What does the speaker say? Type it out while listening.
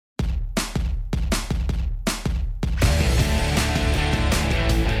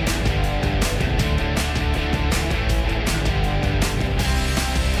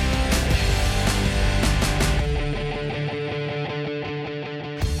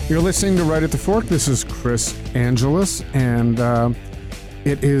You're listening to Right at the Fork. This is Chris Angeles, and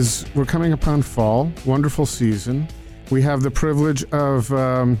we're coming upon fall, wonderful season. We have the privilege of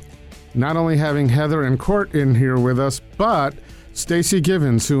not only having Heather and Court in here with us, but Stacey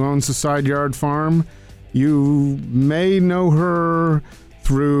Givens, who owns the Side Yard Farm. You may know her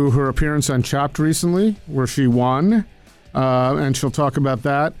through her appearance on Chopped recently, where she won, and she'll talk about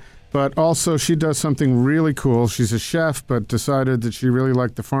that. But also she does something really cool. She's a chef, but decided that she really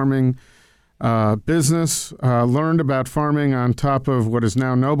liked the farming business, learned about farming on top of what is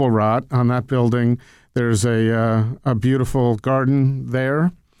now Noble Rot. On that building, there's a beautiful garden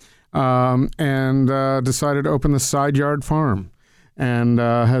there, and decided to open the Side Yard Farm, and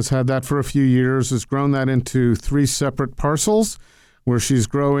has had that for a few years, has grown that into 3 separate parcels where she's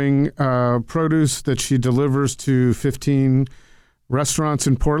growing produce that she delivers to 15 restaurants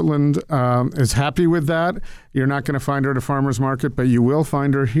in Portland. Is happy with that. You're not going to find her at a farmer's market, but you will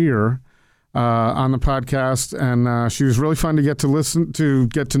find her here on the podcast. And she was really fun to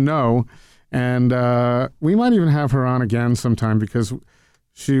get to know. And we might even have her on again sometime, because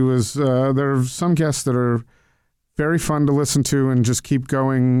she was. There are some guests that are very fun to listen to and just keep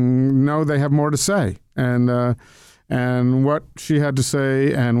going. No, they have more to say. And what she had to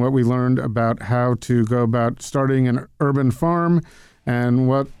say and what we learned about how to go about starting an urban farm and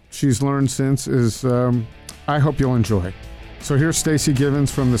what she's learned since is, I hope you'll enjoy. So here's Stacey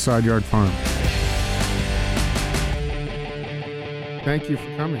Givens from the Side Yard Farm. Thank you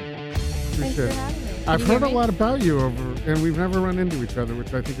for coming. Thanks for having me. I've heard a lot about you and we've never run into each other,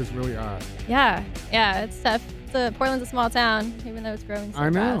 which I think is really odd. Yeah, it's tough. Portland's a small town, even though it's growing so I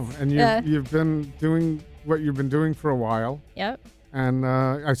know, fast. and you've been doing what you've been doing for a while. Yep. And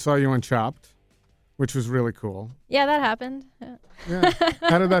I saw you on Chopped, which was really cool. Yeah, that happened. Yeah.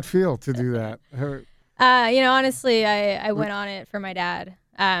 How did that feel to do that? Honestly, I went on it for my dad.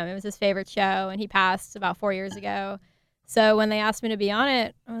 It was his favorite show, and he passed about 4 years ago. So when they asked me to be on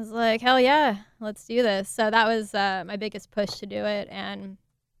it, I was like, hell yeah, let's do this. So that was my biggest push to do it. And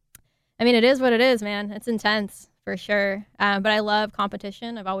I mean, it is what it is, man. It's intense for sure. But I love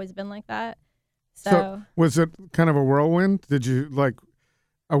competition. I've always been like that. So was it kind of a whirlwind? Did you, like,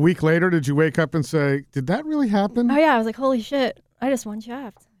 a week later, did you wake up and say, did that really happen? Oh yeah, I was like, holy shit, I just won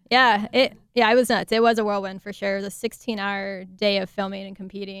Shaft. Yeah, it was nuts. It was a whirlwind for sure. It was a 16-hour day of filming and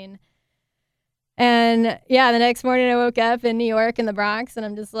competing. And yeah, the next morning I woke up in New York in the Bronx, and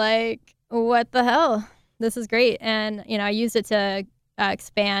I'm just like, what the hell? This is great. And, I used it to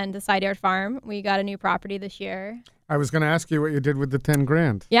expand the Side Yard Farm. We got a new property this year. I was going to ask you what you did with the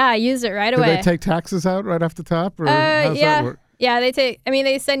 $10,000. Yeah, I used it right away. Did they take taxes out right off the top, or how does that work? Yeah,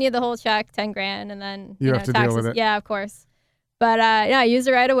 they send you the whole check, $10,000, and then you have to taxes. deal with it. Yeah, of course. But I used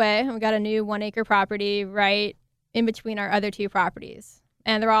it right away. We got a new 1-acre property right in between our other 2 properties,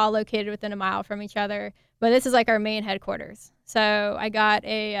 and they're all located within a mile from each other. But this is like our main headquarters. So I got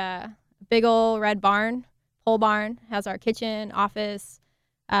a big old red barn, pole barn, has our kitchen, office.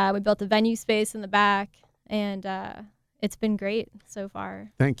 We built a venue space in the back. And it's been great so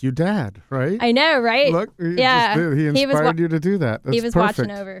far. Thank you, Dad, right? I know, right? Look, he inspired you to do that. That's he was perfect.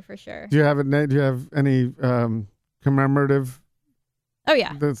 watching over for sure. Do you have any commemorative? Oh,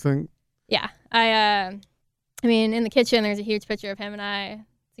 yeah. The thing? Yeah. I mean, in the kitchen, there's a huge picture of him and I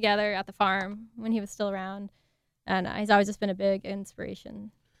together at the farm when he was still around. And he's always just been a big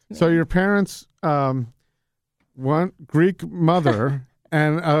inspiration to me. So your parents, one Greek mother...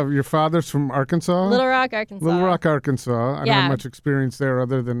 And your father's from Arkansas? Little Rock, Arkansas. I don't have much experience there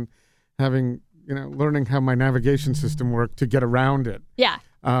other than having, learning how my navigation system worked to get around it. Yeah.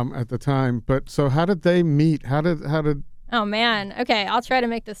 At the time. But so how did they meet? How did? Oh, man. Okay, I'll try to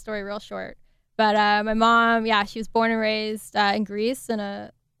make this story real short. But my mom, she was born and raised in Greece in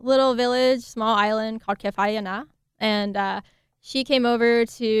a little village, small island called Kefaliana. And she came over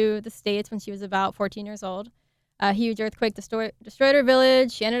to the States when she was about 14 years old. A huge earthquake destroyed her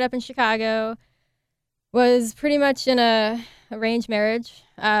village. She ended up in Chicago. Was pretty much in a arranged marriage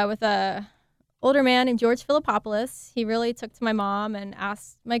with a older man named George Philippopoulos. He really took to my mom and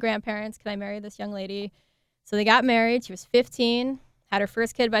asked my grandparents, "Can I marry this young lady?" So they got married. She was 15. Had her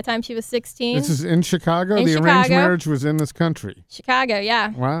first kid by the time she was 16. This is in Chicago? Arranged marriage was in this country? Chicago, yeah.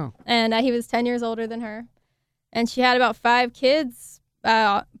 Wow. And he was 10 years older than her. And she had about 5 kids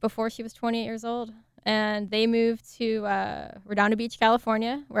before she was 28 years old. And they moved to Redondo Beach,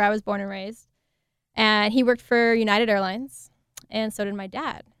 California, where I was born and raised. And he worked for United Airlines, and so did my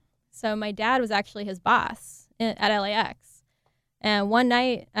dad. So my dad was actually his boss at LAX. And one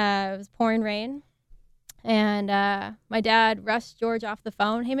night, it was pouring rain, and my dad rushed George off the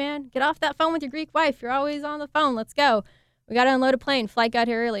phone. "Hey, man, get off that phone with your Greek wife. You're always on the phone. Let's go." we got to unload a plane. Flight got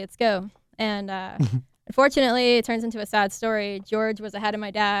here early. Let's go. And unfortunately, it turns into a sad story. George was ahead of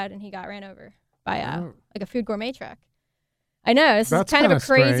my dad, and he got ran over by like a food gourmet truck. I know. This is kind of a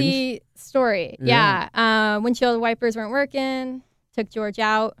crazy story. Yeah. Windshield wipers weren't working. Took George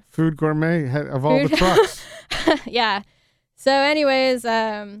out. Food gourmet of all the trucks. Yeah. So anyways,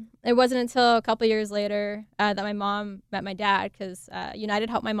 it wasn't until a couple years later that my mom met my dad, because United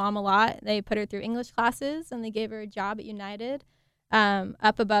helped my mom a lot. They put her through English classes, and they gave her a job at United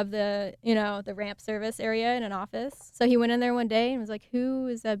up above the ramp service area in an office. So he went in there one day and was like, who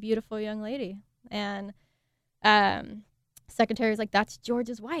is that beautiful young lady? And secretary was like, that's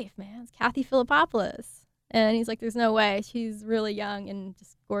George's wife, man. It's Kathy Philippopoulos. And he's like, there's no way. She's really young and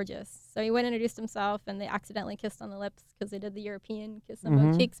just gorgeous. So he went and introduced himself, and they accidentally kissed on the lips because they did the European kiss on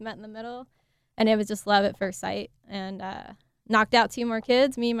both cheeks, met in the middle. And it was just love at first sight. And knocked out 2 more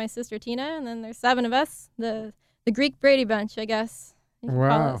kids, me and my sister Tina, and then there's 7 of us, the Greek Brady Bunch, I guess.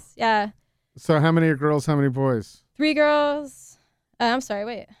 Wow. Yeah. So how many are girls, how many boys? 3 girls. I'm sorry,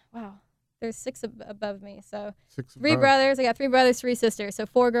 wait. Wow. There's 6 above me. So 3 brothers. I got 3 brothers, 3 sisters. So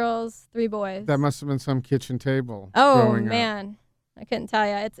 4 girls, 3 boys. That must have been some kitchen table. Oh, man. I couldn't tell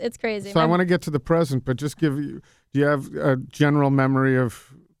you. It's crazy. So I want to get to the present, but just do you have a general memory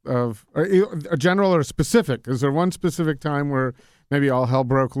of a general or specific? Is there one specific time where maybe all hell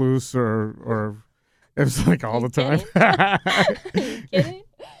broke loose, or it was like all the time? Are you kidding?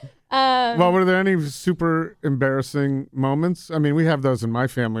 Well, were there any super embarrassing moments? I mean, we have those in my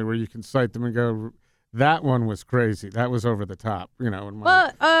family where you can cite them and go, that one was crazy. That was over the top, when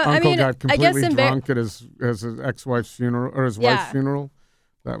my uncle got completely drunk at his ex-wife's funeral or his wife's funeral.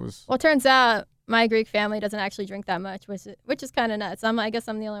 That was. Well, it turns out my Greek family doesn't actually drink that much, which is kind of nuts. I guess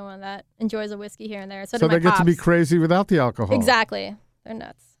I'm the only one that enjoys a whiskey here and there. So they get to be crazy without the alcohol. Exactly. They're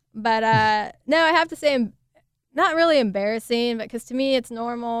nuts. But no, I have to say, not really embarrassing, but because to me it's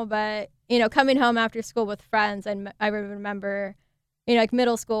normal. But coming home after school with friends, and I remember, like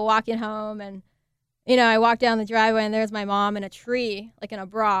middle school, walking home, and I walked down the driveway, and there's my mom in a tree, like in a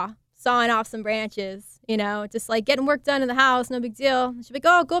bra, sawing off some branches. Just like getting work done in the house, no big deal. She'd be like,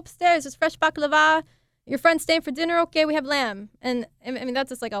 "Oh, go upstairs, there's fresh baklava. Your friend's staying for dinner. Okay, we have lamb." And I mean, that's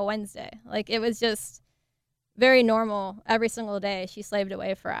just like a Wednesday. Like, it was just very normal. Every single day she slaved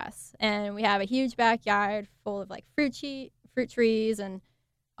away for us. And we have a huge backyard full of like fruit trees and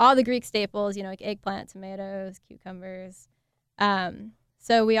all the Greek staples, like eggplant, tomatoes, cucumbers.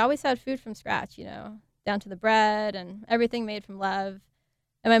 So we always had food from scratch, down to the bread and everything made from love.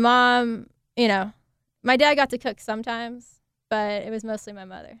 And my mom, my dad got to cook sometimes, but it was mostly my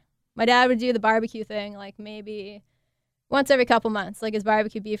mother. My dad would do the barbecue thing like maybe once every couple months, like his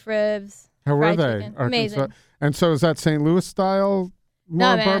barbecue beef ribs. How were they? Chicken. Amazing. And so is that St. Louis style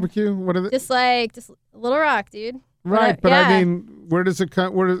barbecue? What are they? Just Little Rock, dude. Right, but I mean, where does it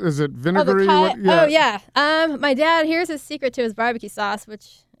come? Is it vinegary? Oh, yeah. My dad, here's his secret to his barbecue sauce,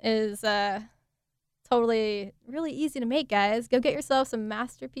 which is totally really easy to make, guys. Go get yourself some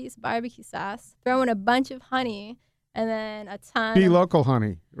Masterpiece barbecue sauce. Throw in a bunch of honey, and then a ton. Be local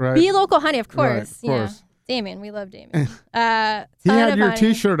honey, right? Be local honey, of course. Right, of course. Damien, we love Damien. He had your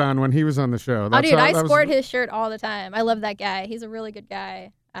T-shirt on when he was on the show. I sport his shirt all the time. I love that guy. He's a really good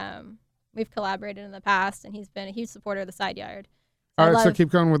guy. We've collaborated in the past, and he's been a huge supporter of the Side Yard. So all right, so keep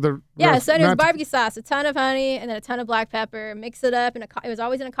going with the. Yeah, so it was barbecue sauce, a ton of honey, and then a ton of black pepper. Mix it up, and it was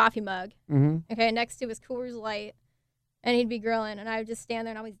always in a coffee mug. Mm-hmm. Okay, next to was Coors Light, and he'd be grilling, and I would just stand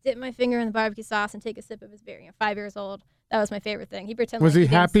there and always dip my finger in the barbecue sauce and take a sip of his beer. 5 years old. That was my favorite thing. He pretended. Was he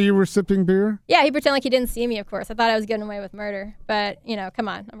happy you were sipping beer? Yeah, he pretended like he didn't see me. Of course, I thought I was getting away with murder, but come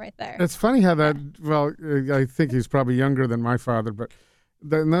on, I'm right there. It's funny how that. Well, I think he's probably younger than my father, but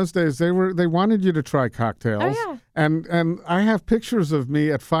in those days they wanted you to try cocktails. Oh, yeah. And I have pictures of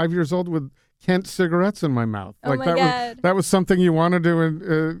me at 5 years old with Kent cigarettes in my mouth. Oh, my God. That was something you wanted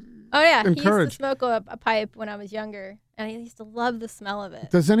to. Oh yeah, encourage. He used to smoke a pipe when I was younger, and I used to love the smell of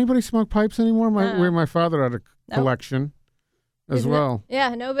it. Does anybody smoke pipes anymore? My father had a collection. As well.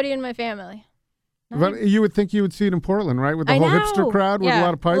 Yeah, nobody in my family. But you would think you would see it in Portland, right? With the whole hipster crowd with a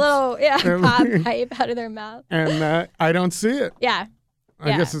lot of pipes. Pop pipe out of their mouth. And I don't see it. Yeah.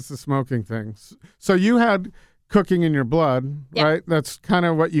 I guess it's the smoking thing. So you had cooking in your blood, right? That's kind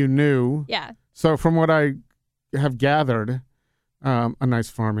of what you knew. Yeah. So from what I have gathered, a nice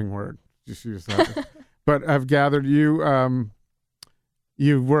farming word, just use that. But I've gathered you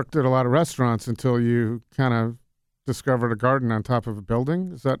worked at a lot of restaurants until you kind of discovered a garden on top of a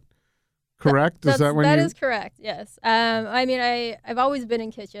building. Is that correct? That is correct, yes. I mean, I've always been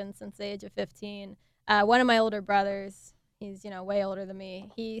in kitchens since the age of 15. One of my older brothers, he's way older than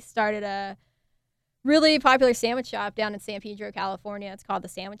me, he started a really popular sandwich shop down in San Pedro, California. It's called the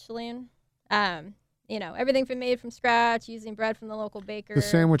Sandwich Saloon. Everything made from scratch, using bread from the local baker. The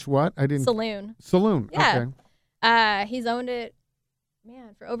Sandwich what? I didn't. Saloon. Saloon. Yeah. Okay. He's owned it,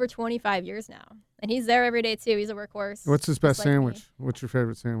 man, for over 25 years now. And he's there every day, too. He's a workhorse. What's his best like sandwich? me. What's your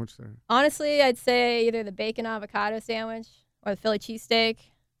favorite sandwich there? Honestly, I'd say either the bacon avocado sandwich or the Philly cheesesteak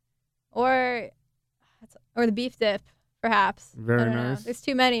or the beef dip, perhaps. Very I don't know. nice. There's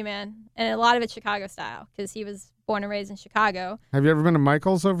too many, man. And a lot of it's Chicago style because he was born and raised in Chicago. Have you ever been to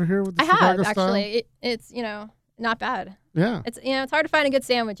Michael's over here with the I Chicago have, style? actually. It's, not bad. Yeah. It's hard to find a good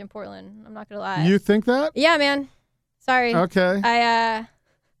sandwich in Portland. I'm not going to lie. You think that? Yeah, man. Sorry. Okay.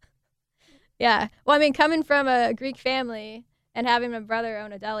 Yeah. Well, I mean, coming from a Greek family and having my brother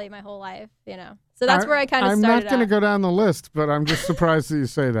own a deli my whole life, So that's where I kind of started. I'm not going to go down the list, but I'm just surprised that you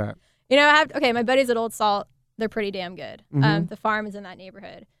say that. My buddies at Old Salt, they're pretty damn good. Mm-hmm. The farm is in that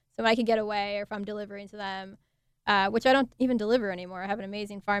neighborhood. So when I can get away or if I'm delivering to them, which I don't even deliver anymore. I have an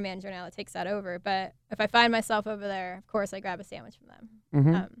amazing farm manager now that takes that over. But if I find myself over there, of course, I grab a sandwich from them.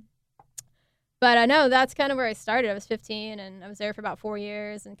 Mm-hmm. But I know that's kind of where I started. I was 15 and I was there for about 4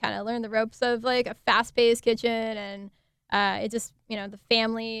 years and kind of learned the ropes of like a fast-paced kitchen and it just, the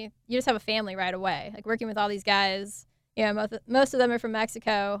family, you just have a family right away. Like working with all these guys, most of them are from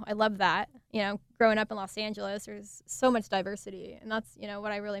Mexico. I love that. Growing up in Los Angeles, there's so much diversity. And that's,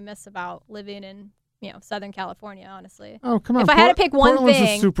 what I really miss about living in, Southern California, honestly. Oh, come on. If I had to pick one Portland's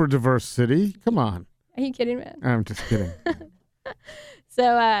thing. a super diverse city. Come on. Are you kidding, man? I'm just kidding.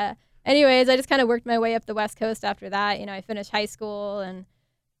 So, anyways, I just kind of worked my way up the West Coast after that. I finished high school and,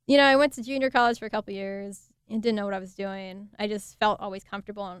 I went to junior college for a couple years and didn't know what I was doing. I just felt always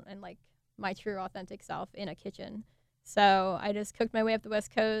comfortable and like my true authentic self in a kitchen. So I just cooked my way up the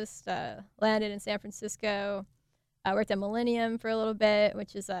West Coast, landed in San Francisco. I worked at Millennium for a little bit,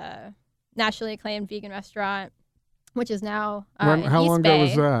 which is a nationally acclaimed vegan restaurant, which is now in How East long Bay. ago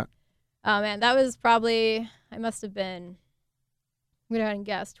was that? Oh, man, that was probably, I must have been, I'm going to go ahead and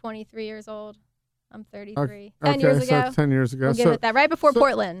guess, 23 years old. I'm 33. 10 years so ago. it's 10 years ago. We'll get with that. Right before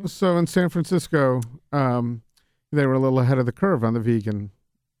Portland. So in San Francisco, they were a little ahead of the curve on the vegan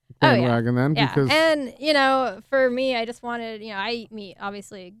bandwagon then. Yeah. Because And, for me, I just wanted, I eat meat,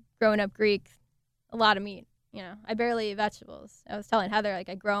 obviously. Growing up Greek, a lot of meat. I barely eat vegetables. I was telling Heather, like,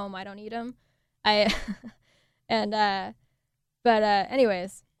 I grow them, I don't eat them. Anyways,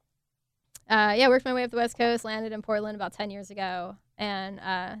 worked my way up the West Coast, landed in Portland about 10 years ago, and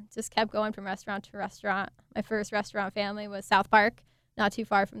just kept going from restaurant to restaurant. My first restaurant family was South Park, not too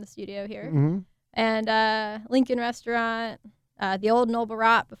far from the studio here. Mm-hmm. And Lincoln Restaurant, the old Noble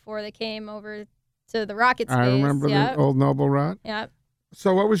Rot before they came over to the Rocket Space. I remember the old Noble Rot. Yep.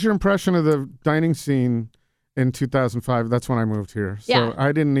 So what was your impression of the dining scene in 2005? That's when I moved here. So Yeah.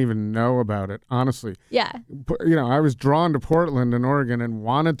 I didn't even know about it, honestly. Yeah. But, I was drawn to Portland and Oregon and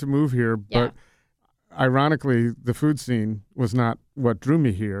wanted to move here, but ironically, the food scene was not what drew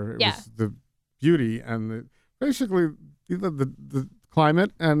me here. It was the beauty and basically the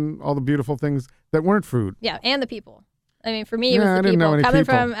climate and all the beautiful things that weren't food. Yeah, and the people. I mean, for me, it was I the didn't know people. any Coming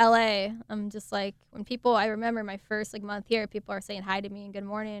people. from LA, I'm just like, I remember my first month here, people are saying hi to me and good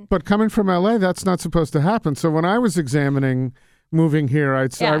morning. But coming from LA, that's not supposed to happen. So when I was examining moving here, I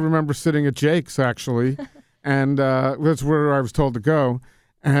remember sitting at Jake's actually, and that's where I was told to go,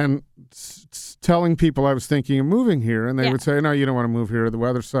 and telling people I was thinking of moving here, and they would say, "No, you don't want to move here. The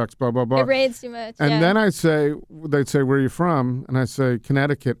weather sucks." Blah blah blah. It rains too much. And then they'd say, "Where are you from?" And I say,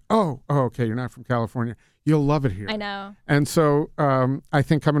 "Connecticut." Oh, okay. You're not from California. You'll love it here. I know. And so I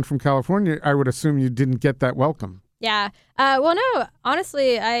think coming from California, I would assume you didn't get that welcome. Yeah. Well, no.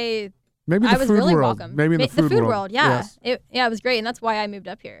 Honestly, Maybe I the was food really world. welcome. Maybe in the food world. Yeah. Yes. It was great, and that's why I moved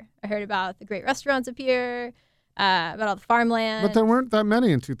up here. I heard about the great restaurants up here, about all the farmland. But there weren't that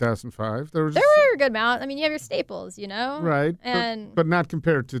many in 2005. There were a good amount. I mean, you have your staples, Right. And but not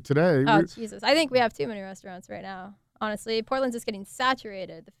compared to today. Oh, Jesus. I think we have too many restaurants right now. Honestly, Portland's just getting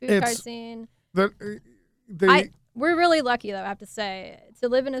saturated. The food cart scene. We're really lucky, though, I have to say, to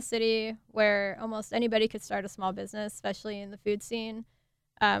live in a city where almost anybody could start a small business, especially in the food scene.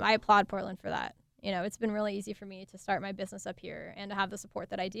 I applaud Portland for that. It's been really easy for me to start my business up here and to have the support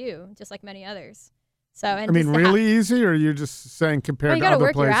that I do, just like many others. So, really easy, or you're just saying compared to other places?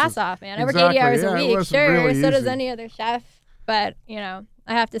 You got to work your ass off, man. I work Exactly. 80 hours a week. Sure, really so does easy. any other chef. But, I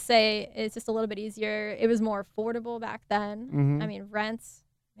have to say it's just a little bit easier. It was more affordable back then. Mm-hmm. I mean, rents.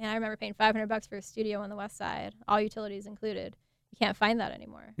 Man, I remember paying $500 for a studio on the West Side, all utilities included. You can't find that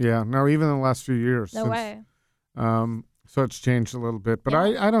anymore. Yeah, no, even in the last few years. No way. So it's changed a little bit. But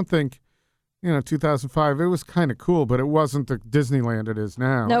I don't think, 2005, it was kind of cool, but it wasn't the Disneyland it is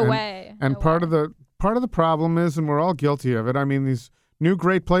now. No way. And part of part of the problem is, and we're all guilty of it. I mean, these new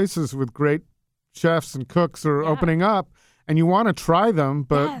great places with great chefs and cooks are opening up, and you want to try them,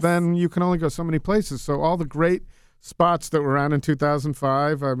 but then you can only go so many places. So all the great spots that were around in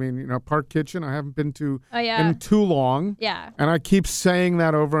 2005, I mean, Park Kitchen, I haven't been to in too long. Yeah. And I keep saying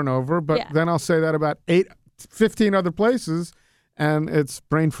that over and over, but then I'll say that about 15 other places, and it's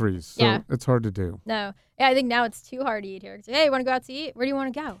brain freeze. So it's hard to do. No. Yeah, I think now it's too hard to eat here. Hey, you want to go out to eat? Where do you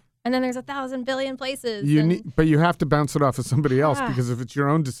want to go? And then there's 1,000 billion places. But you have to bounce it off of somebody else, because if it's your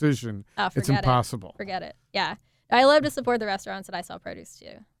own decision, it's impossible. Forget it. Yeah. I love to support the restaurants that I sell produce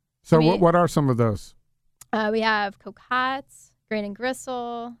to. So what are some of those? We have Cocottes, Grain and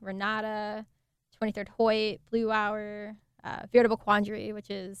Gristle, Renata, 23rd Hoyt, Blue Hour, Veritable Quandary,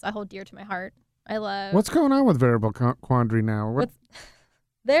 which I hold dear to my heart. I love. What's going on with Veritable Quandary now?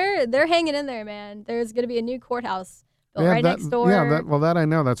 They're hanging in there, man. There's going to be a new courthouse built right next door. Yeah, that I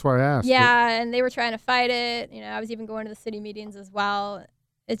know. That's why I asked. Yeah, and they were trying to fight it. I was even going to the city meetings as well.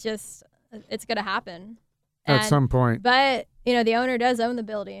 It's going to happen. At some point. But, the owner does own the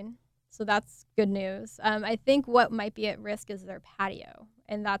building, so that's good news. I think what might be at risk is their patio,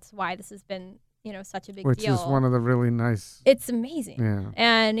 and that's why this has been, such a big deal. Which is one of the really nice. It's amazing. Yeah.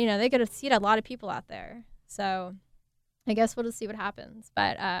 And, they could have seated a lot of people out there. So I guess we'll just see what happens.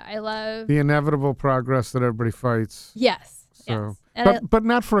 But I love the inevitable progress that everybody fights. Yes. So, yes. But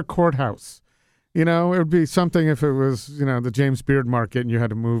not for a courthouse. It would be something if it was, the James Beard Market and you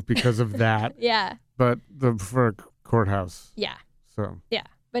had to move because of that. Yeah. But for a courthouse. Yeah. So. Yeah.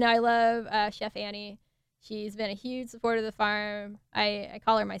 But no, I love Chef Annie. She's been a huge supporter of the farm. I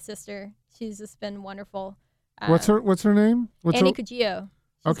call her my sister. She's just been wonderful. What's her name? Annie Cugio.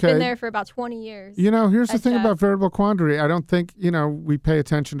 She's been there for about 20 years. Here's the thing about Veritable Quandary. I don't think, we pay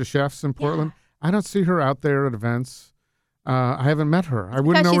attention to chefs in Portland. Yeah. I don't see her out there at events. I haven't met her. I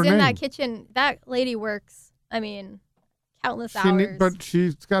wouldn't know her name. She's in that kitchen. That lady works, countless hours. But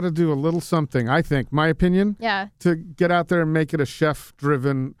she's got to do a little something, I think, my opinion. Yeah. To get out there and make it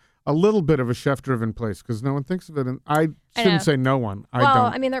a little bit of a chef-driven place, because no one thinks of it. And I shouldn't say no one.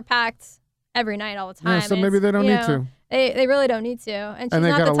 I don't. They're packed every night all the time. Yeah, so maybe they don't need to. They really don't need to. And she's they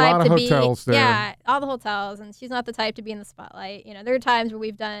not got the a type lot of to be. hotels there. Yeah, all the hotels. And she's not the type to be in the spotlight. There are times where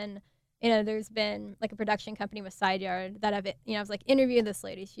we've done, there's been like a production company with Side Yard that I was like, interview this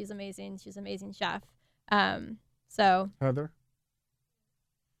lady. She's amazing. She's an amazing chef. So. Heather?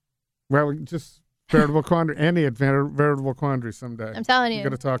 Well, just Veritable Quandary. Annie at Veritable Quandary someday. I'm telling you. You're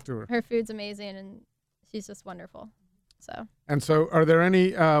going to talk to her. Her food's amazing, and she's just wonderful. So are there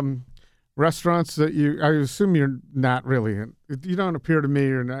any restaurants that I assume you're not really in? You don't appear to me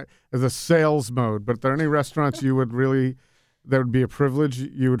you're not as a sales mode, but are there any restaurants you would really, that would be a privilege,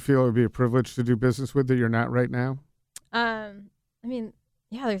 you would feel it would be a privilege to do business with that you're not right now?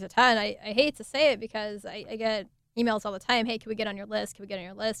 Yeah, there's a ton. I hate to say it because I get emails all the time. Hey, can we get on your list? Can we get on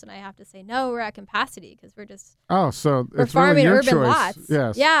your list? And I have to say, no, we're at capacity because we're just. Oh, so we're it's farming really your urban choice. lots.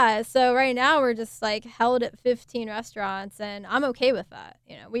 Yes. Yeah. So right now we're just like held at 15 restaurants, and I'm okay with that.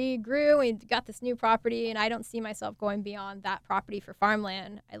 We grew, we got this new property, and I don't see myself going beyond that property for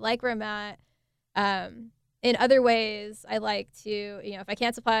farmland. I like where I'm at. In other ways, I like to, if I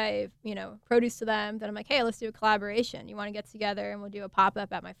can't supply, produce to them, then I'm like, hey, let's do a collaboration. You want to get together and we'll do a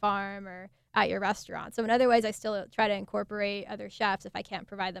pop-up at my farm or at your restaurant. So in other ways, I still try to incorporate other chefs if I can't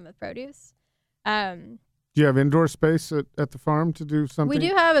provide them with produce. Do you have indoor space at the farm to do something? We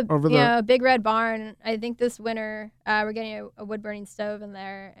do have a big red barn. I think this winter we're getting a wood-burning stove in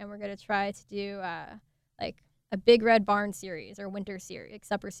there, and we're going to try to do like a big red barn series or winter series, like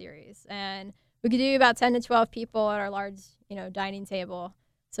supper series. And we could do about 10 to 12 people at our large, dining table.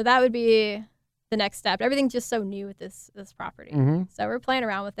 So that would be the next step. Everything's just so new with this property. Mm-hmm. So we're playing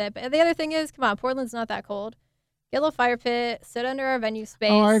around with it. But the other thing is, come on, Portland's not that cold. Get a little fire pit, sit under our venue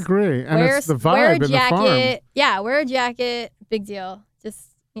space. Oh, I agree. And it's the vibe in the farm. Yeah, wear a jacket. Big deal.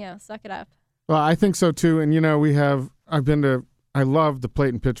 Just, suck it up. Well, I think so too. And, I love the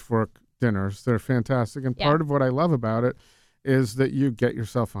Plate and Pitchfork dinners. They're fantastic. And part of what I love about it is that you get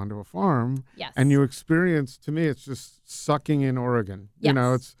yourself onto a farm. Yes. And you experience, to me, it's just sucking in Oregon.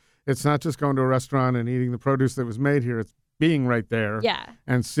 Yes. It's not just going to a restaurant and eating the produce that was made here. It's being right there. Yeah.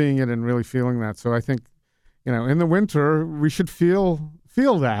 And seeing it and really feeling that. So I think, in the winter, we should feel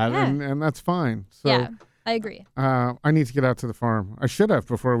that, and that's fine. So, yeah, I agree. I need to get out to the farm. I should have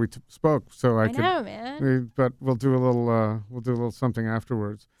before we spoke, so I could. I know, man. But we'll do a little something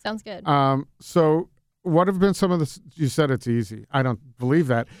afterwards. Sounds good. So what have been some of the? You said it's easy. I don't believe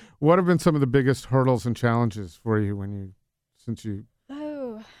that. What have been some of the biggest hurdles and challenges for you since you?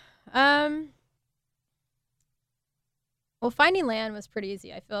 Well, finding land was pretty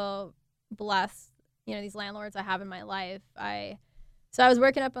easy. I feel blessed these landlords I have in my life. So I was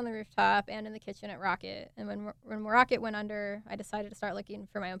working up on the rooftop and in the kitchen at Rocket. And when Rocket went under, I decided to start looking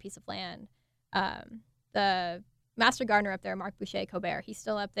for my own piece of land. The master gardener up there, Mark Boucher Colbert, he's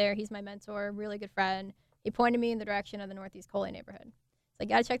still up there. He's my mentor, really good friend. He pointed me in the direction of the Northeast Coley neighborhood. So I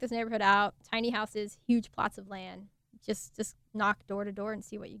got to check this neighborhood out. Tiny houses, huge plots of land. Just knock door to door and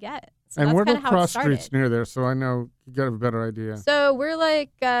see what you get. So and that's what kind are of how it cross started. streets near there? So I know you got a better idea. So we're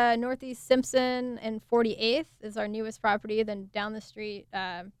like Northeast Simpson and 48th is our newest property. Then down the street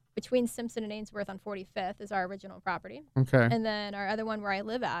between Simpson and Ainsworth on 45th is our original property. Okay. And then our other one where I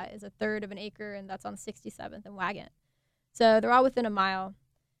live at is a third of an acre, and that's on 67th and Wagon. So they're all within a mile.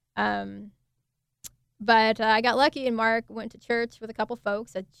 But I got lucky, and Mark went to church with a couple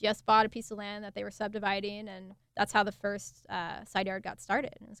folks that just bought a piece of land that they were subdividing, and that's how the first side yard got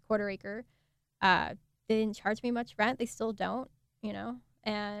started. It was quarter acre. They didn't charge me much rent. They still don't,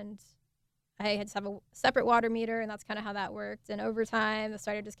 and I had to have a separate water meter, and that's kind of how that worked. And over time, the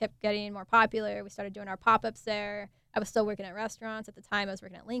side yard just kept getting more popular. We started doing our pop-ups there. I was still working at restaurants. At the time, I was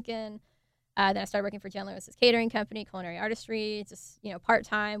working at Lincoln. Then I started working for Jen Lewis's catering company, Culinary Artistry, just,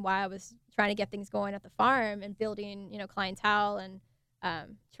 part-time while I was trying to get things going at the farm and building, clientele and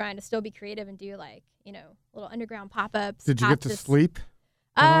trying to still be creative and do little underground pop-ups. Did you get to sleep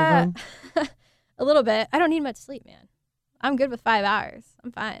at all then? A little bit. I don't need much sleep, man. I'm good with 5 hours.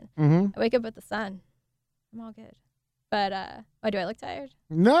 I'm fine. Mm-hmm. I wake up with the sun. I'm all good. But why do I look tired?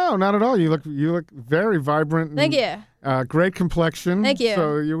 No, not at all. You look very vibrant. Thank you. Great complexion. Thank you.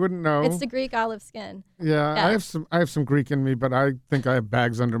 So you wouldn't know. It's the Greek olive skin. Yeah, Yeah. I have some Greek in me, but I think I have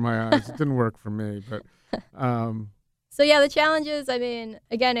bags under my eyes. It didn't work for me, but So yeah, the challenges, again,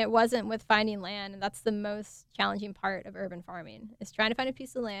 it wasn't with finding land, and that's the most challenging part of urban farming, is trying to find a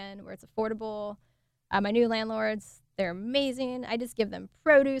piece of land where it's affordable. My new landlords, they're amazing. I just give them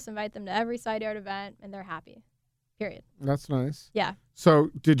produce, invite them to every side yard event, and they're happy. Period. That's nice. Yeah.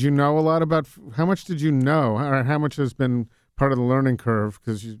 So did you know a lot about, how much did you know, or how much has been part of the learning curve?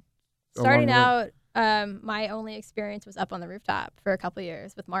 Because you Starting out, my only experience was up on the rooftop for a couple of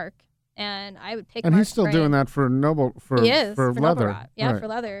years with Mark, and I would pick. And Mark's he's still brain. doing that for He is, for Noble leather. Rot. Yeah, Right. for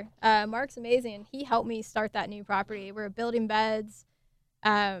leather. Mark's amazing. He helped me start that new property. We're building beds.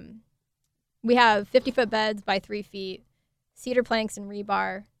 We have 50-foot beds by 3 feet, cedar planks and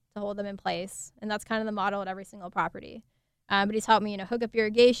rebar to hold them in place, and that's kind of the model at every single property. But he's helped me, hook up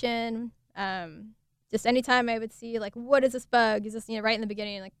irrigation. Just anytime I would see, what is this bug? Is this, right in the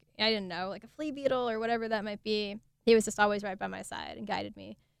beginning, I didn't know, like a flea beetle or whatever that might be. He was just always right by my side and guided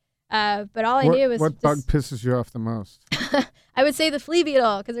me. But all I knew was what bug pisses you off the most? I would say the flea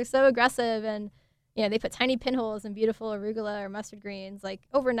beetle, because they're so aggressive, and they put tiny pinholes in beautiful arugula or mustard greens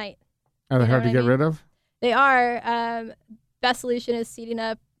overnight. Are they hard to get rid of? They are. Best solution is seeding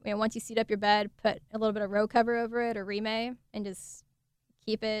up. Once you seed up your bed, put a little bit of row cover over it or remay, and just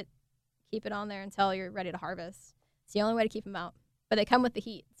keep it on there until you're ready to harvest. It's the only way to keep them out. But they come with the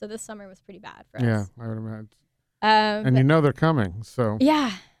heat, so this summer was pretty bad for us. Yeah, I would imagine. And they're coming, so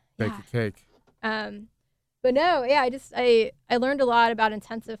yeah, bake a cake. But no, yeah, I learned a lot about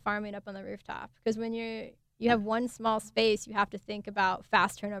intensive farming up on the rooftop, because when you have one small space, you have to think about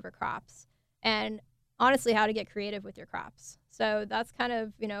fast turnover crops and honestly how to get creative with your crops. So that's kind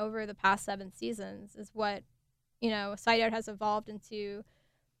of, over the past 7 seasons is what, side yard has evolved into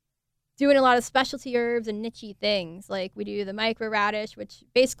doing a lot of specialty herbs and niche-y things. Like we do the micro radish, which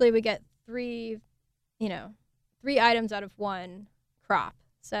basically we get 3 items out of 1 crop.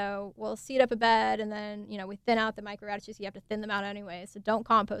 So we'll seed up a bed, and then, we thin out the micro radishes. You have to thin them out anyway, so don't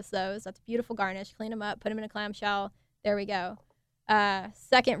compost those. That's a beautiful garnish. Clean them up, put them in a clamshell. There we go.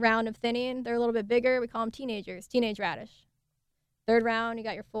 Second round of thinning, they're a little bit bigger. We call them teenage radish. Third round, you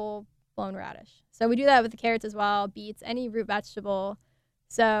got your full-blown radish. So we do that with the carrots as well, beets, any root vegetable.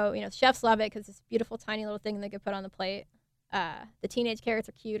 So, chefs love it because it's a beautiful, tiny little thing they could put on the plate. The teenage carrots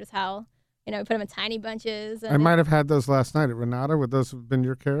are cute as hell. We put them in tiny bunches. And I might have had those last night at Renata. Would those have been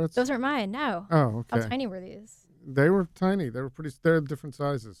your carrots? Those aren't mine, no. Oh, okay. How tiny were these? They were tiny. They're different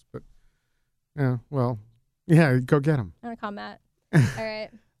sizes. But, yeah, well, yeah, go get them. I'm going to call Matt. All right.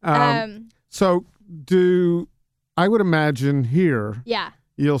 So I would imagine here Yeah.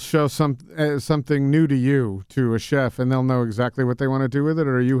 you'll show something new to you, to a chef, and they'll know exactly what they want to do with it?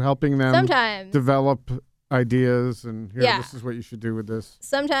 Or are you helping them Sometimes. develop ideas and here, Yeah. this is what you should do with this?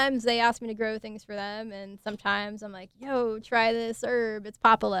 Sometimes they ask me to grow things for them, and sometimes I'm like, yo, try this herb. It's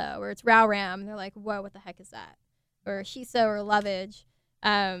popolo, or it's rao ram. And they're like, whoa, what the heck is that? Or shiso or lovage.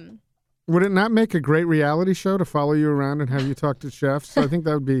 Would it not make a great reality show to follow you around and have you talk to chefs? I think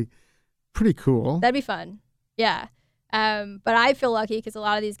that would be pretty cool. That'd be fun. Yeah. But I feel lucky because a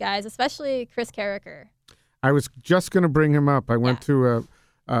lot of these guys, especially Chris Carricker. I was just going to bring him up. I went to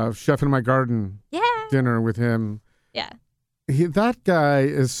a Chef in My Garden dinner with him. Yeah. That guy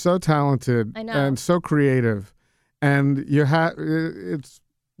is so talented and so creative. And it's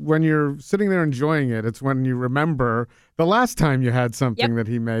when you're sitting there enjoying it, it's when you remember the last time you had something that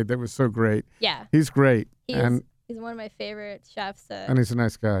he made that was so great. Yeah. He's great. He's one of my favorite chefs to and he's a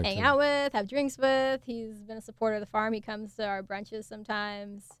nice guy. Hang out with, have drinks with. He's been a supporter of the farm. He comes to our brunches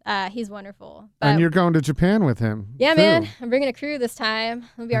sometimes. He's wonderful. But and you're going to Japan with him. Yeah, too. Man. I'm bringing a crew this time.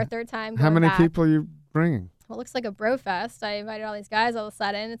 It'll be our third time going How many back. people are you bringing? Well, it looks like a bro fest. I invited all these guys all of a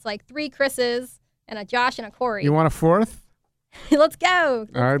sudden. It's like 3 Chris's and a Josh and a Corey. You want a fourth? Let's go.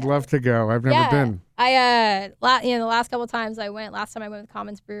 I'd love to go. I've never been. The last couple of times I went, last time I went with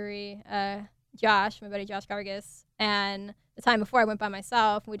Commons Brewery, Josh, my buddy Josh Gargas, and the time before I went by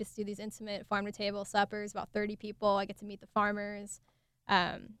myself. We just do these intimate farm-to-table suppers, about 30 people. I get to meet the farmers.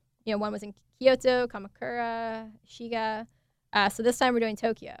 One was in Kyoto, Kamakura, Shiga. So this time we're doing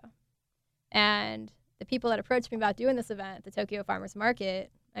Tokyo. And the people that approached me about doing this event, the Tokyo Farmers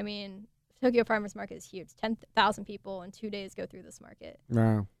Market, I mean, Tokyo Farmers Market is huge. 10,000 people in 2 days go through this market.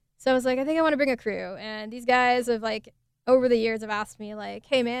 Wow. So I was like, I think I want to bring a crew. And these guys have, over the years have asked me,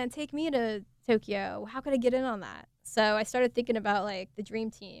 hey, man, take me to Tokyo. How could I get in on that? So I started thinking about, the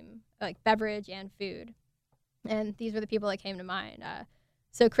dream team, beverage and food. And these were the people that came to mind.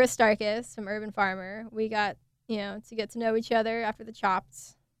 So Chris Starkis from Urban Farmer, we got, to get to know each other after the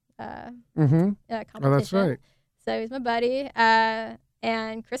Chopped competition. Oh, that's right. So he's my buddy.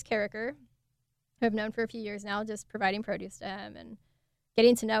 And Chris Carricker, who I've known for a few years now, just providing produce to him and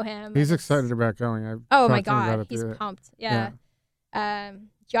getting to know him. He's excited about going. Oh, my God. He's pumped. Yeah.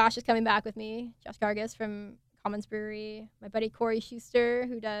 Josh is coming back with me. Josh Gargas from Commons Brewery. My buddy Corey Schuster,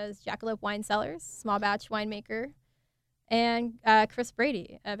 who does Jackalope Wine Cellars, small batch winemaker. And Chris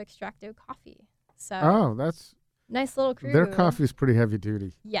Brady of Extracto Coffee. So that's nice little crew. Their coffee is pretty heavy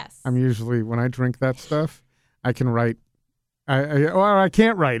duty. Yes. I'm usually, when I drink that stuff, I can write. I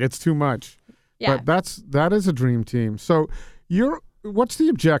can't write. It's too much. Yeah. But that is a dream team. So what's the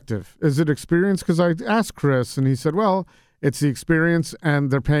objective? Is it experience? Because I asked Chris, and he said, well, it's the experience, and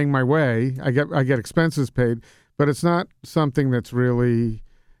they're paying my way. I get expenses paid, but it's not something that's really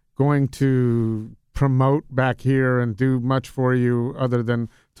going to promote back here and do much for you other than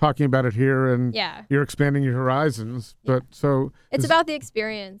talking about it here, and you're expanding your horizons. But it's about the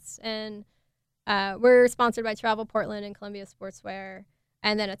experience, and we're sponsored by Travel Portland and Columbia Sportswear.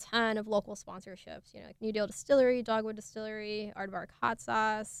 And then a ton of local sponsorships, like New Deal Distillery, Dogwood Distillery, Aardvark Hot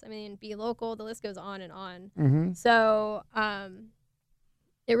Sauce. I mean, Be Local. The list goes on and on. Mm-hmm. So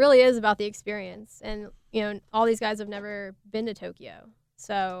it really is about the experience. And, all these guys have never been to Tokyo.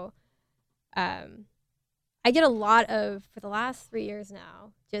 So I get a lot of, for the last 3 years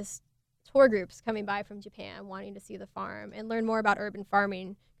now, just tour groups coming by from Japan wanting to see the farm and learn more about urban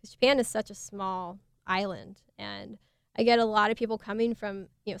farming. Because Japan is such a small island. And I get a lot of people coming from,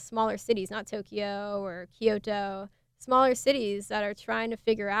 smaller cities, not Tokyo or Kyoto, smaller cities that are trying to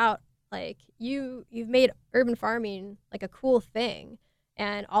figure out, you've made urban farming a cool thing.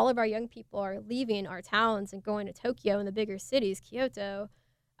 And all of our young people are leaving our towns and going to Tokyo and the bigger cities, Kyoto.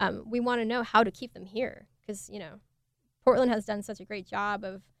 We want to know how to keep them here because, Portland has done such a great job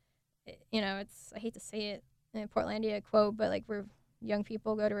of, I hate to say it, Portlandia quote, but we're young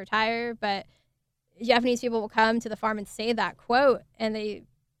people go to retire, but Japanese people will come to the farm and say that quote, and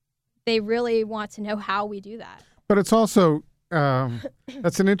they really want to know how we do that. But it's also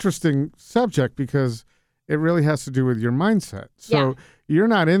that's an interesting subject because it really has to do with your mindset. So you're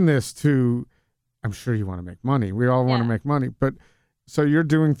not in this to, I'm sure you want to make money. We all want to make money, but so you're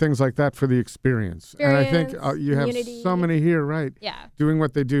doing things like that for the experience. And I think you have so many here, right? Yeah. Doing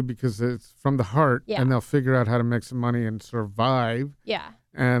what they do because it's from the heart, and they'll figure out how to make some money and survive. Yeah.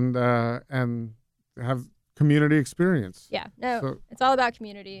 And have community experience. Yeah, no, it's all about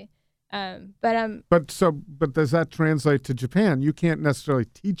community. But does that translate to Japan? You can't necessarily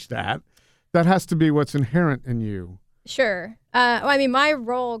teach that. That has to be what's inherent in you. Sure. My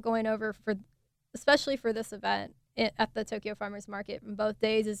role going over especially for this event at the Tokyo Farmers Market in both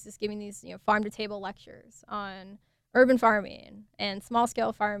days is just giving these farm to table lectures on urban farming and small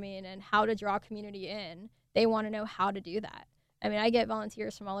scale farming and how to draw community in. They want to know how to do that. I get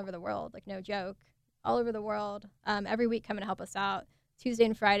volunteers from all over the world, no joke. All over the world, every week coming to help us out, Tuesday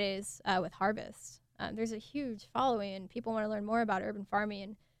and Fridays with Harvest. There's a huge following, and people want to learn more about urban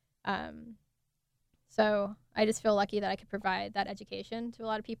farming. So I just feel lucky that I could provide that education to a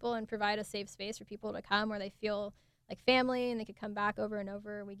lot of people and provide a safe space for people to come where they feel like family and they could come back over and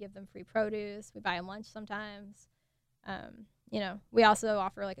over. We give them free produce. We buy them lunch sometimes. We also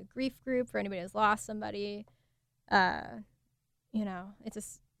offer like a grief group for anybody who's lost somebody. It's a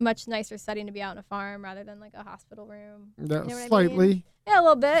much nicer setting to be out on a farm rather than like a hospital room. That You know what I slightly. mean? Yeah, a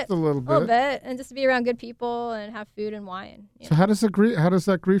little bit. Just a little A little bit. bit. And just to be around good people and have food and wine. So how does that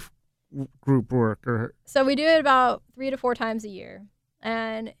grief group work? Or So we do it about 3 to 4 times a year.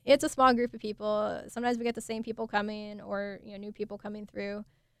 And it's a small group of people. Sometimes we get the same people coming or, new people coming through.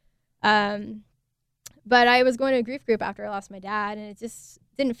 But I was going to a grief group after I lost my dad, and it just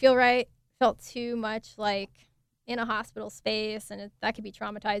didn't feel right. Felt too much like in a hospital space, and that could be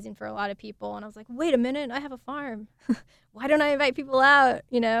traumatizing for a lot of people. And I was like, wait a minute, I have a farm. Why don't I invite people out,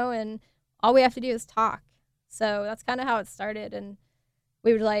 and all we have to do is talk. So that's kind of how it started. And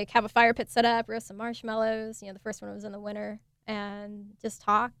we would like have a fire pit set up, roast some marshmallows. The first one was in the winter, and just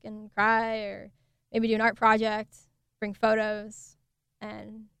talk and cry, or maybe do an art project, bring photos.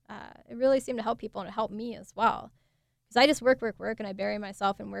 And it really seemed to help people, and it helped me as well. Because I just work, and I bury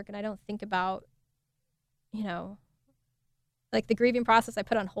myself in work, and I don't think about, like the grieving process I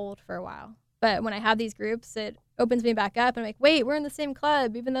put on hold for a while. But when I have these groups, it opens me back up, and I'm like, wait, we're in the same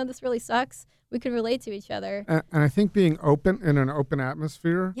club. Even though this really sucks, we can relate to each other. and I think being open in an open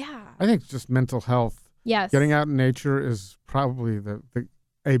atmosphere. Yeah. I think just mental health. Yes. Getting out in nature is probably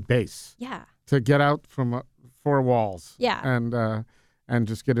a base. Yeah. To get out from 4 walls. Yeah. And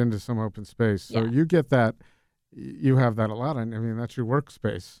just get into some open space. So Yeah. you get that. You have that a lot. I mean, that's your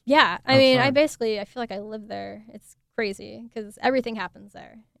workspace. Yeah. I mean, I outside. feel like I live there. It's crazy because everything happens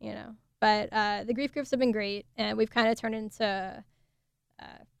there, But the grief groups have been great, and we've kind of turned into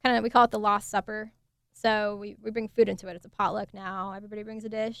we call it the Lost Supper. So we bring food into it. It's a potluck now. Everybody brings a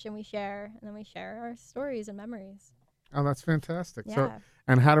dish, and we share, and then we share our stories and memories. Oh, that's fantastic. Yeah. So,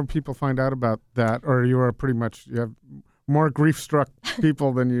 and how do people find out about that? Or you have more grief-struck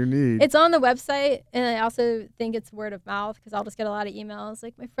people than you need. It's on the website, and I also think it's word of mouth because I'll just get a lot of emails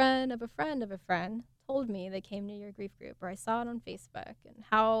like, my friend of a friend of a friend told me they came to your grief group, or I saw it on Facebook, and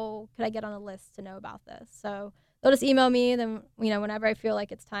how could I get on a list to know about this? So they'll just email me. Then, whenever I feel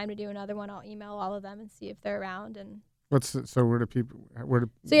like it's time to do another one, I'll email all of them and see if they're around. And So where do people?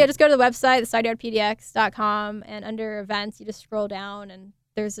 So yeah, just go to the website, thesideyardpdx.com, and under events, you just scroll down, and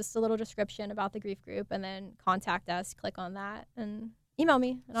there's just a little description about the grief group, and then contact us. Click on that and email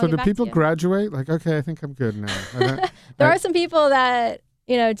me. And I'll So get do back to people you. graduate? Like, okay, I think I'm good now. There are some people that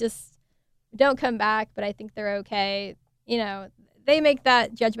just don't come back, but I think they're okay. They make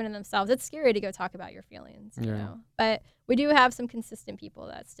that judgment in themselves. It's scary to go talk about your feelings, But we do have some consistent people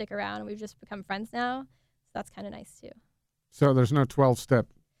that stick around, and we've just become friends now. So that's kind of nice too. So there's no 12-step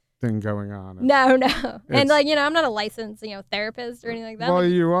thing going on. No. And I'm not a licensed, therapist or anything like that. Well,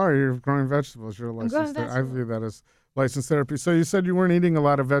 you are. You're growing vegetables. You're a licensed. I view that as licensed therapy. So you said you weren't eating a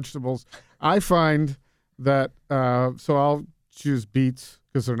lot of vegetables. I find that, so I'll choose beets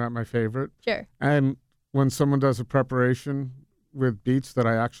because they're not my favorite. Sure. And when someone does a preparation with beets that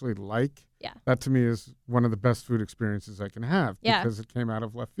I actually like, that to me is one of the best food experiences I can have because it came out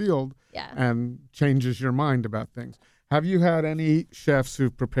of left field and changes your mind about things. Have you had any chefs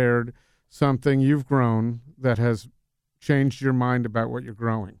who've prepared something you've grown that has changed your mind about what you're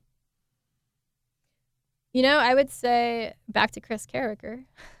growing? I would say back to Chris Carricker.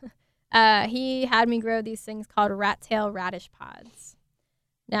 He had me grow these things called rat tail radish pods.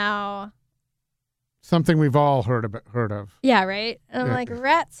 Now, something we've all heard of. Yeah, right? And I'm like,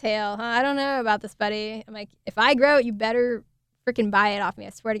 rat tail, huh? I don't know about this, buddy. I'm like, if I grow it, you better freaking buy it off me. I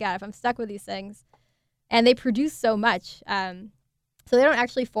swear to God, if I'm stuck with these things. And they produce so much. So they don't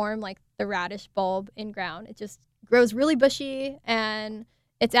actually form like the radish bulb in ground. It just grows really bushy, and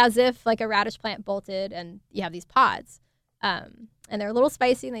it's as if like a radish plant bolted, and you have these pods. And they're a little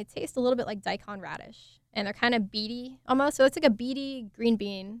spicy, and they taste a little bit like daikon radish. And they're kind of beady almost. So it's like a beady green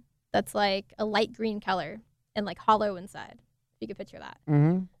bean that's like a light green color and like hollow inside, if you could picture that.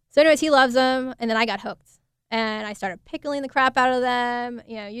 Mm-hmm. So anyways, he loves them, and then I got hooked. And I started pickling the crap out of them,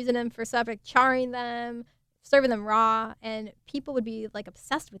 using them for stuff, like charring them, serving them raw. And people would be like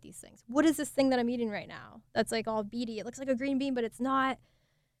obsessed with these things. What is this thing that I'm eating right now that's like all beady? It looks like a green bean, but it's not.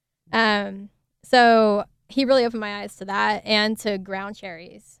 So he really opened my eyes to that and to ground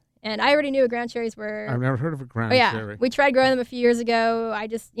cherries. And I already knew what ground cherries were. I've never heard of a ground cherry. We tried growing them a few years ago. I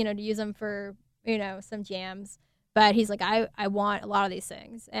just, to use them for, some jams. But he's like, I want a lot of these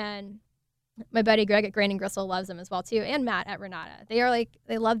things. And my buddy Greg at Grain and Gristle loves them as well too, and Matt at Renata.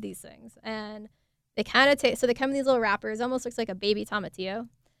 They love these things, and they kind of taste. So they come in these little wrappers. It almost looks like a baby tomatillo,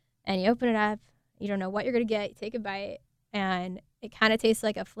 and you open it up. You don't know what you're gonna get. You take a bite, and it kind of tastes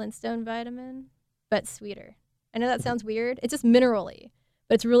like a Flintstone vitamin, but sweeter. I know that sounds weird. It's just mineral-y,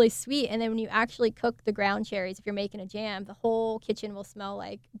 but it's really sweet. And then when you actually cook the ground cherries, if you're making a jam, the whole kitchen will smell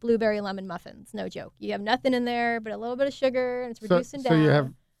like blueberry lemon muffins. No joke. You have nothing in there but a little bit of sugar, and it's reducing down. So you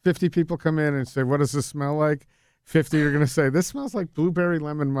have 50 people come in and say, what does this smell like? 50 are going to say, this smells like blueberry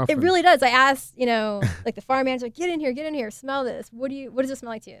lemon muffins. It really does. I asked, like the farm manager, like, get in here, smell this. What does it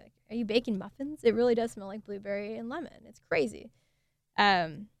smell like to you? Like, are you baking muffins? It really does smell like blueberry and lemon. It's crazy.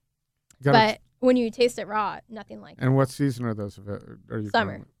 But when you taste it raw, nothing like it. And what season are those? Are you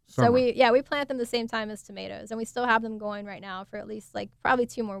Summer. So we plant them the same time as tomatoes, and we still have them going right now for at least probably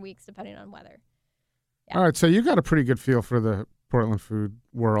 2 more weeks, depending on weather. Yeah. All right, so you got a pretty good feel for the Portland food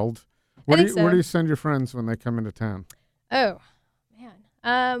world. Where do you send your friends when they come into town? Oh,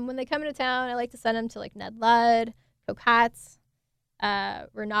 man. When they come into town, I like to send them to Ned Ludd, Cocats,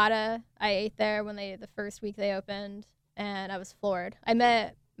 Renata. I ate there when the first week they opened, and I was floored. I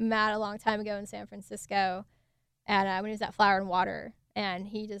met Matt a long time ago in San Francisco, and when he was at Flour and Water, and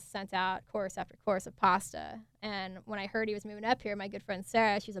he just sent out course after course of pasta. And when I heard he was moving up here, my good friend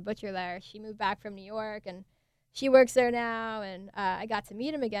Sarah, she's a butcher there. She moved back from New York, and she works there now, and I got to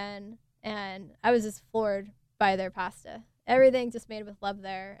meet him again. And I was just floored by their pasta. Everything just made with love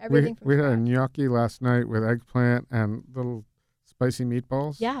there. Everything from we had scratch. a gnocchi last night with eggplant and little spicy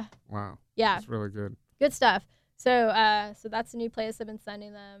meatballs. Yeah. Wow. Yeah. It's really good. Good stuff. So that's a new place I've been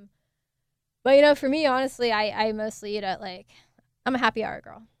sending them. But, for me, honestly, I mostly eat at, I'm a happy hour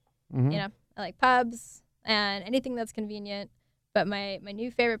girl. Mm-hmm. I like pubs and anything that's convenient. But my new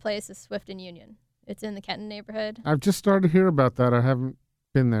favorite place is Swift and Union. It's in the Kenton neighborhood. I've just started to hear about that. I haven't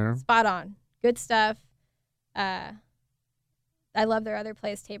been there. Spot on. Good stuff. I love their other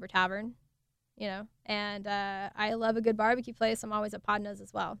place, Tabor Tavern, and I love a good barbecue place. I'm always at Podna's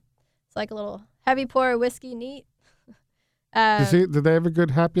as well. It's like a little heavy pour whiskey neat. Did they have a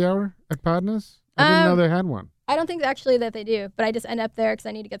good happy hour at Podna's? I didn't know they had one. I don't think actually that they do, but I just end up there because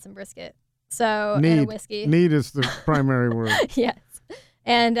I need to get some brisket. So and a whiskey. Need is the primary word. Yes,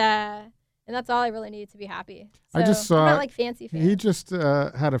 and that's all I really need to be happy. So I just saw I'm not fancy. He just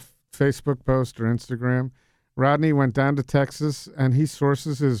had a Facebook post or Instagram. Rodney went down to Texas and he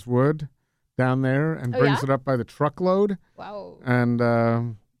sources his wood down there and brings it up by the truckload. Wow.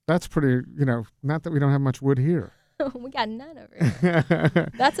 And that's pretty. Not that we don't have much wood here. We got none over here.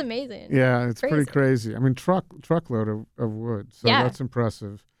 That's amazing. Yeah, it's pretty crazy. I mean, truckload of wood. So that's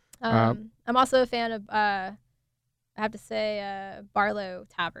impressive. I'm also a fan of, I have to say, Barlow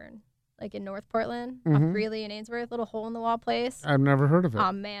Tavern, in North Portland, off Greeley and Ainsworth, little hole-in-the-wall place. I've never heard of it.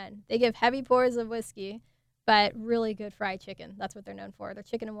 Oh, man. They give heavy pours of whiskey, but really good fried chicken. That's what they're known for. Their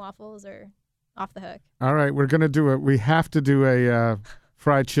chicken and waffles are off the hook. All right, we have to do a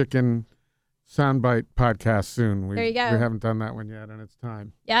fried chicken soundbite podcast soon. There you go. We haven't done that one yet, and it's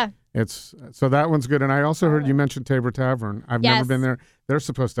time. Yeah. So that one's good. And I also heard you mention Tabor Tavern. I've never been there. They're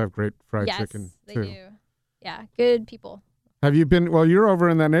supposed to have great fried chicken, too. Yes, they do. Yeah, good people. Have you been, you're over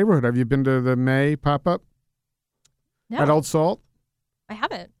in that neighborhood. Have you been to the May pop-up? No. At Old Salt? I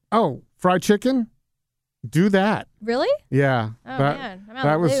haven't. Oh, fried chicken? Do that. Really? Yeah. Oh, man. I'm out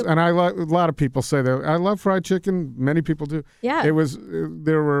that of was, loop. and a lot of people say that. I love fried chicken. Many people do. Yeah.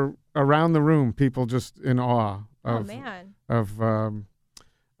 There were around the room people just in awe of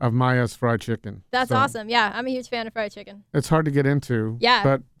Maya's fried chicken. That's awesome. Yeah, I'm a huge fan of fried chicken. It's hard to get into. Yeah.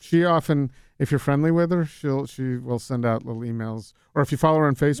 But she often, if you're friendly with her, she will send out little emails. Or if you follow her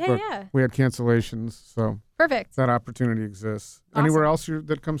on Facebook, we had cancellations. So perfect. That opportunity exists. Awesome. Anywhere else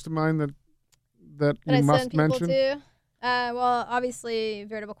that comes to mind that you must mention? To? Well, obviously,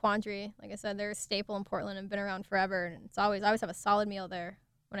 Veritable Quandary. Like I said, they're a staple in Portland and been around forever. And I always have a solid meal there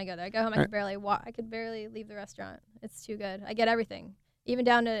when I go there. I go home, I could barely leave the restaurant. It's too good. I get everything. Even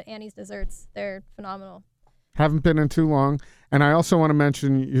down to Annie's desserts. They're phenomenal. Haven't been in too long. And I also want to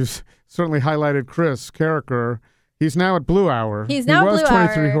mention, you certainly highlighted Chris Carricker. He's now at Blue Hour. He was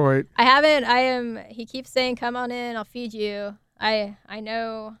 23 Hoyt. He keeps saying, come on in, I'll feed you. I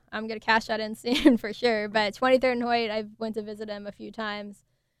know I'm going to cash that in soon for sure. But 23rd and Hoyt, I went to visit him a few times.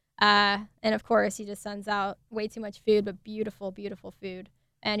 And of course, he just sends out way too much food, but beautiful, beautiful food.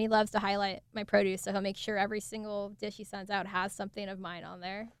 And he loves to highlight my produce, so he'll make sure every single dish he sends out has something of mine on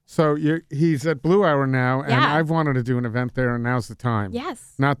there. So he's at Blue Hour now, and I've wanted to do an event there, and now's the time.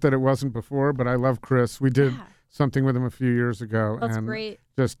 Yes. Not that it wasn't before, but I love Chris. We did something with him a few years ago. That's and great.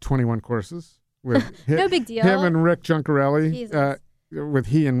 Just 21 courses. With no big deal. Him and Rick Giancarelli.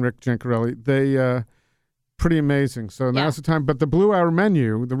 They pretty amazing. So now's the time. But the Blue Hour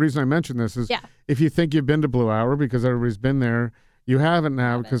menu, the reason I mention this is if you think you've been to Blue Hour because everybody's been there, you haven't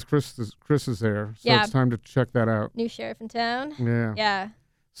now because Chris is there. So it's time to check that out. New sheriff in town. Yeah. Yeah.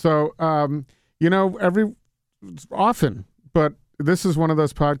 So, often, but this is one of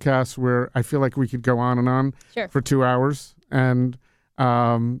those podcasts where I feel like we could go on and on Sure. for 2 hours. And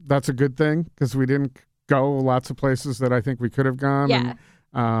that's a good thing because we didn't go lots of places that I think we could have gone. Yeah.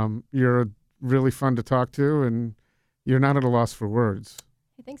 And you're really fun to talk to, and you're not at a loss for words.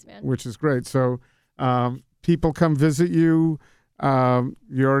 Hey, thanks, man. Which is great. So people come visit you.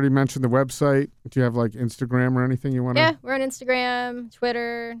 You already mentioned the website. Do you have like Instagram or anything you want to? Yeah, we're on Instagram,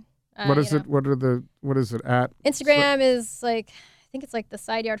 Twitter. What is it? What is it at? Instagram is like, I think it's like the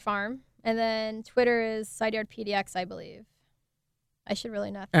Side Yard Farm. And then Twitter is Side Yard PDX, I believe. I should really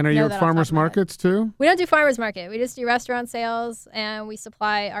know. And are you at farmers markets too? We don't do farmers market. We just do restaurant sales, and we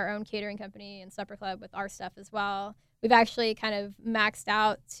supply our own catering company and supper club with our stuff as well. We've actually kind of maxed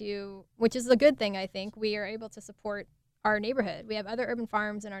out to, which is a good thing, I think. We are able to support our neighborhood. We have other urban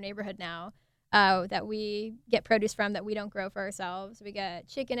farms in our neighborhood now that we get produce from that we don't grow for ourselves. We get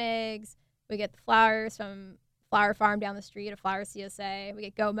chicken eggs. We get the flowers from Flower Farm down the street, a Flower CSA. We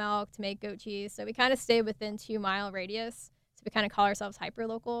get goat milk to make goat cheese. So we kind of stay within 2-mile radius. So we kind of call ourselves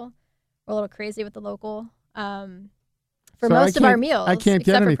hyper-local. We're a little crazy with the local. For most of our meals, I can't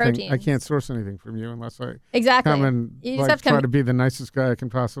get anything. Proteins. I can't source anything from you unless I exactly come and you just have to try to be the nicest guy I can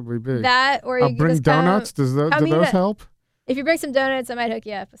possibly be. That, or you I'll bring just donuts. Do those help? If you bring some donuts, I might hook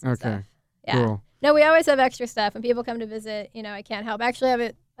you up with some stuff. Yeah. Cool. No, we always have extra stuff. When people come to visit, I can't help.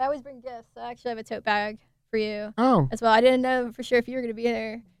 Actually, I always bring gifts. I actually have a tote bag for you as well. I didn't know for sure if you were going to be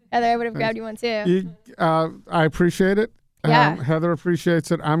there. Heather, I would have grabbed you one too. I appreciate it. Yeah. Heather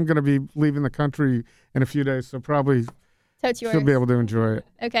appreciates it. I'm going to be leaving the country in a few days, so probably she'll be able to enjoy it.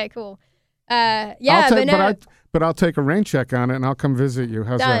 Okay, cool. But I'll take a rain check on it, and I'll come visit you.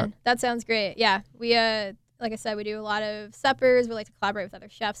 How's that? That sounds great. Yeah, we like I said, we do a lot of suppers. We like to collaborate with other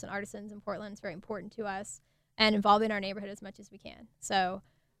chefs and artisans in Portland. It's very important to us, and involving our neighborhood as much as we can. So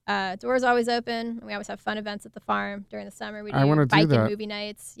doors always open. And we always have fun events at the farm during the summer. We do bike and movie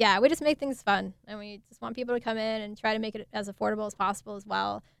nights. Yeah, we just make things fun, and we just want people to come in and try to make it as affordable as possible as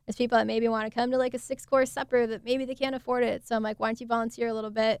well. There's people that maybe want to come to like a 6-course supper that maybe they can't afford it. So I'm like, why don't you volunteer a little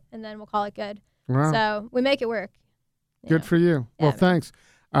bit, and then we'll call it good. Wow. So we make it work. Good for you. Yeah, well, thanks.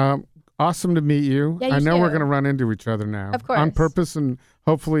 Awesome to meet you. Yeah, I know too. we're going to run into each other now. Of course. On purpose and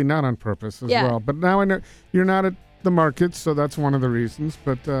hopefully not on purpose as well. But now I know you're not at the market, so that's one of the reasons.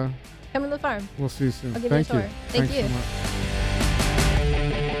 But come to the farm. We'll see you soon. I'll give you a tour. Thank you. So much.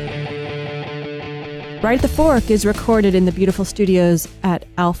 Right at the Fork is recorded in the beautiful studios at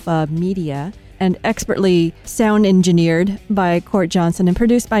Alpha Media and expertly sound engineered by Court Johnson and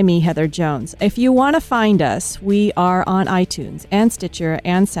produced by me, Heather Jones. If you want to find us, we are on iTunes and Stitcher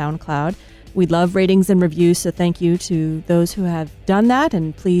and SoundCloud. We love ratings and reviews, so thank you to those who have done that,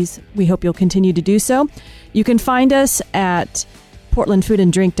 and please, we hope you'll continue to do so. You can find us at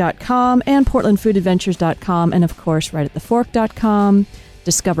portlandfoodanddrink.com and portlandfoodadventures.com, and of course, rightatthefork.com,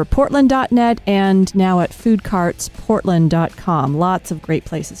 discoverportland.net, and now at foodcartsportland.com. Lots of great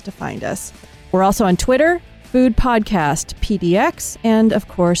places to find us. We're also on Twitter, Food Podcast PDX, and of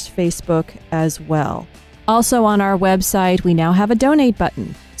course, Facebook as well. Also on our website, we now have a donate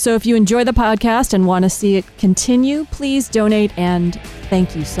button. So if you enjoy the podcast and want to see it continue, please donate, and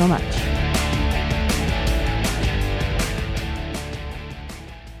thank you so much.